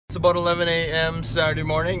It's about 11 a.m. Saturday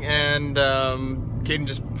morning, and Caden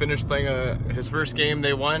just finished playing his first game.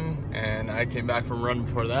 They won, and I came back from a run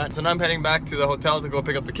before that. So now I'm heading back to the hotel to go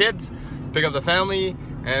pick up the kids, pick up the family,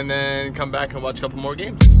 and then come back and watch a couple more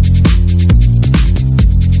games.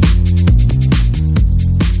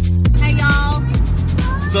 Hey y'all!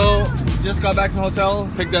 So, just got back from the hotel,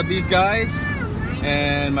 picked up these guys,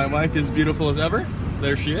 and my wife is beautiful as ever.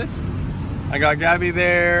 There she is. I got Gabby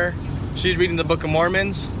there. She's reading the Book of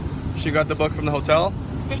Mormons. She got the book from the hotel.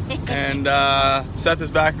 And Seth is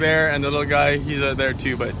back there, and the little guy, he's there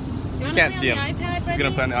too, but you can't see him. He's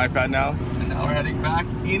gonna play on the iPad now. And now we're heading back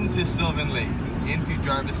into Sylvan Lake, into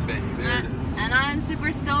Jarvis Bay. There it is. And I'm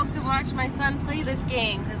super stoked to watch my son play this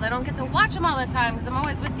game, because I don't get to watch him all the time, because I'm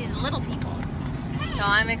always with these little people. So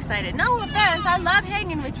I'm excited. No offense, I love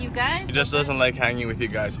hanging with you guys. He just doesn't like hanging with you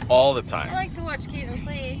guys all the time. I like to watch Caden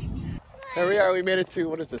play. Here we are, we made it to,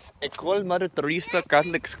 what is this? École Mother Teresa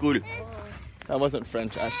Catholic School. That wasn't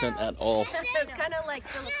French accent at all. It's kind of like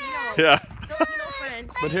Filipino. Yeah. Filipino French.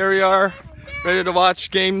 But here we are, ready to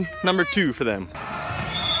watch game number 2 for them.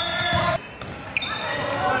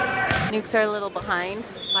 Nukes are a little behind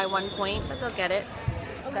by 1 point, but they'll get it.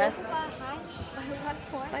 Seth?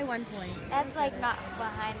 By 1 point. That's like not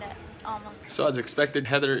behind it, almost. So as expected,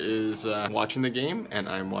 Heather is watching the game, and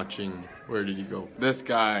I'm watching, where did he go? This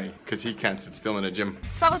guy, because he can't sit still in a gym.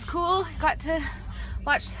 So that was cool. Got to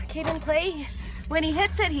watch Caden play. When he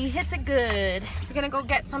hits it good. We're gonna go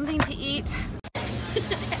get something to eat.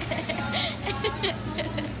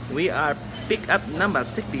 We are pick up number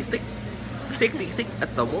 66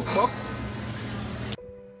 at the walk box.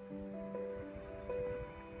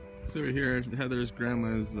 So we're here at Heather's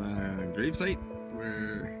grandma's gravesite.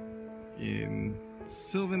 We're in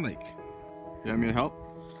Sylvan Lake. You want me to help?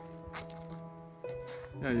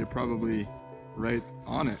 Yeah, you're probably right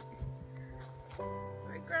on it.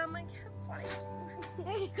 Sorry, Grandma, I can't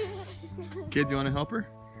find you. Kid, do you want to help her?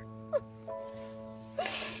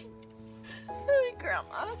 Hey,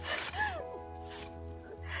 Grandma. I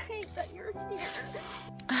hate that you're here.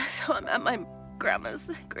 So I'm at my grandma's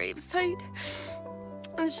gravesite.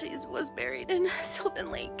 And she was buried in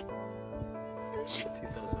Sylvan Lake. And she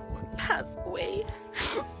 2001. passed away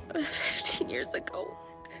 15 years ago.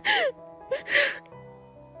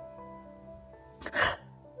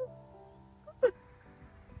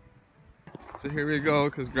 So here we go,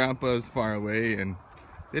 because Grandpa's far away and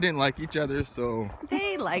they didn't like each other, so...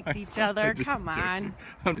 They liked each other, come on.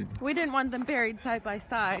 We didn't want them buried side by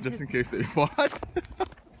side. Just in case they fought.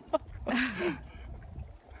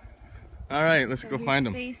 Alright, let's go find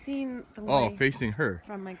him. Facing the Oh, way facing her.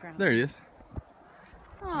 from my grandma. There he is.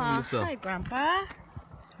 Aw, so. hi Grandpa.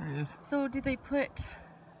 There he is. So did they put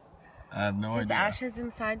I have no his idea. ashes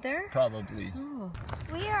inside there? Probably. Oh.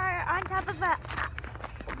 We are on top of the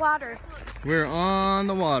water. We're on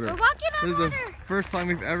the water. We're walking on This is water. the first time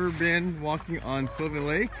we've ever been walking on Sylvan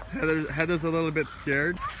Lake. Heather's a little bit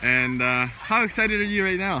scared. And how excited are you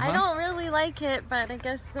right now? I don't really like it, but I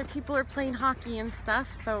guess the people are playing hockey and stuff,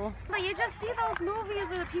 so. But you just see those movies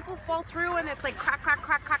where the people fall through and it's like crack, crack,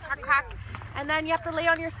 crack, crack, crack, crack. And then you have to lay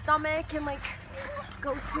on your stomach and like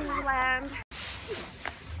go to land.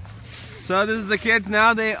 So this is the kids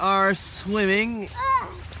now. They are swimming.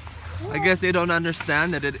 I guess they don't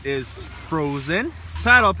understand that it is frozen.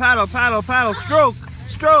 Paddle, paddle, paddle, paddle. Stroke,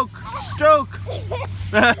 stroke, stroke. Okay,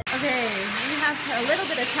 we have a little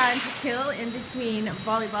bit of time to kill in between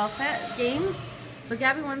volleyball games. So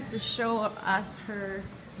Gabby wants to show us her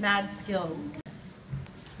mad skills.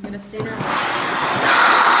 I'm gonna stay there.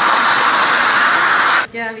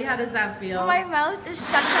 Gabby, how does that feel? My mouth is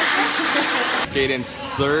stuck like this. Caden's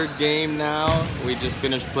 3rd game now. We just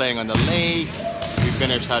finished playing on the lake. We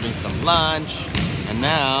finished having some lunch. And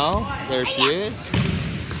now, there she is.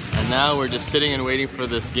 And now we're just sitting and waiting for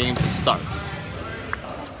this game to start.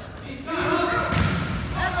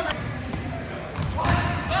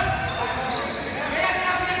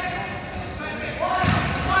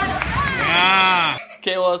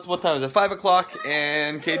 Okay, well, it's what time is it? 5 o'clock,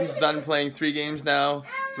 and Caden's done playing 3 games now.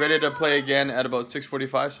 Ready to play again at about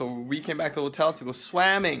 6:45, so we came back to the hotel to go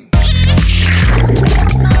swimming.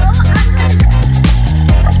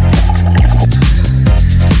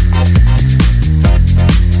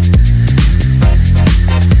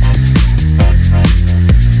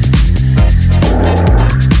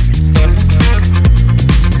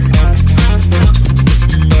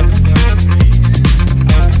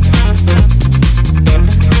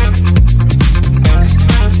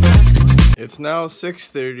 It's now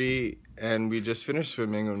 6:30 and we just finished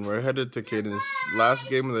swimming and we're headed to Caden's last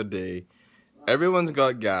game of the day. Everyone's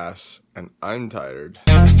got gas and I'm tired.